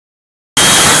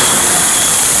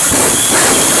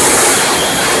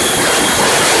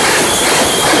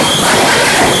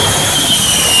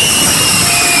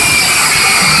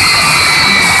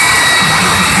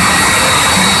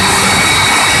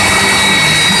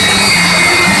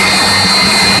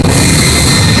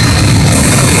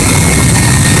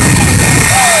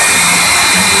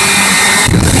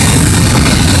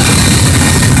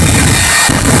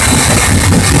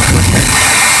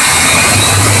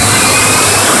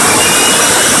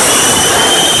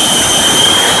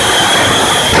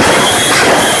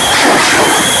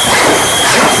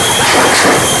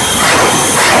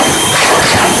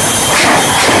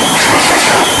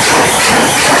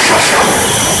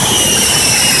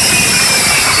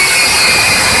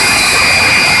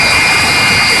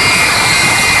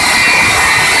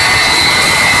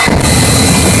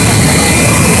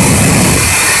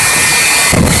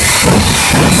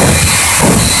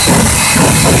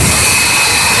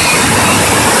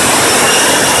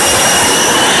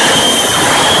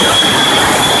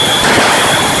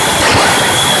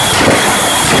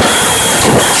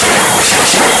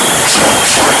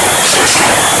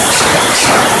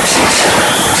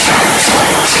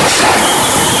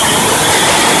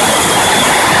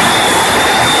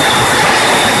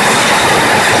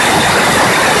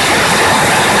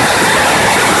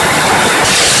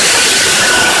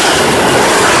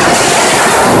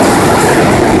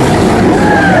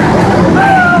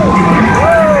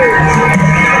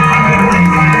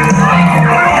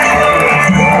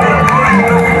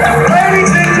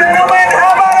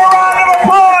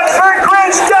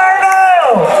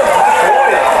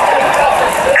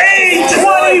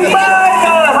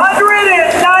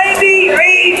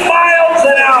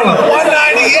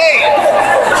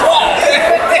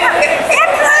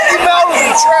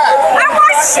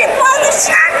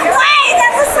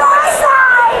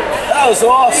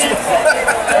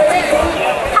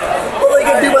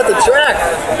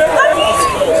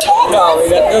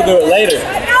later. The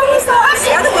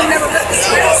other one never looked as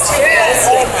good as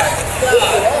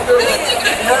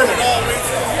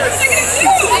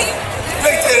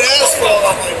Take that asphalt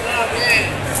off like that.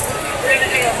 You're gonna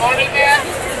take a morning nap?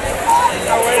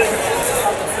 No, wait a minute.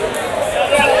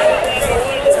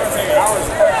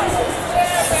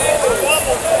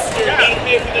 You're gonna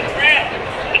pay for the traffic.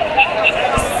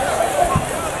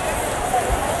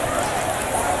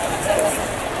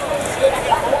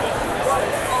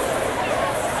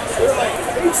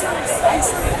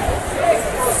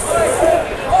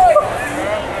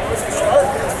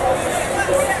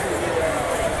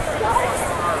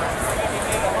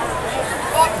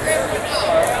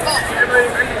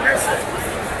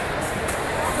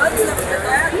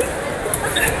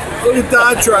 Look at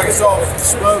that truck, it's all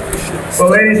smoke and shit. Well,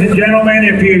 ladies and gentlemen,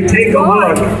 if you take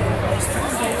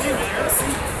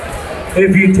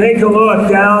a look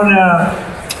down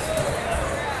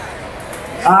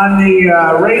on the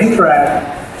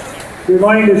racetrack, you're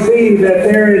going to see that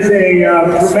there is a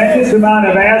tremendous amount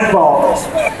of asphalt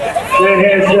that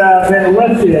has been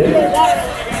lifted.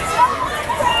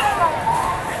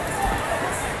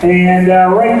 And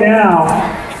right now,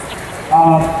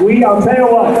 I'll tell you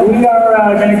what, we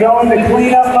are going to go into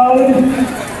cleanup mode.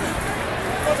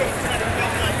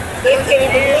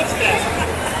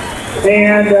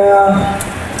 And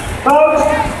folks,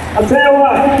 I'll tell you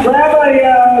what,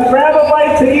 grab a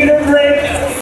bite to eat or drink.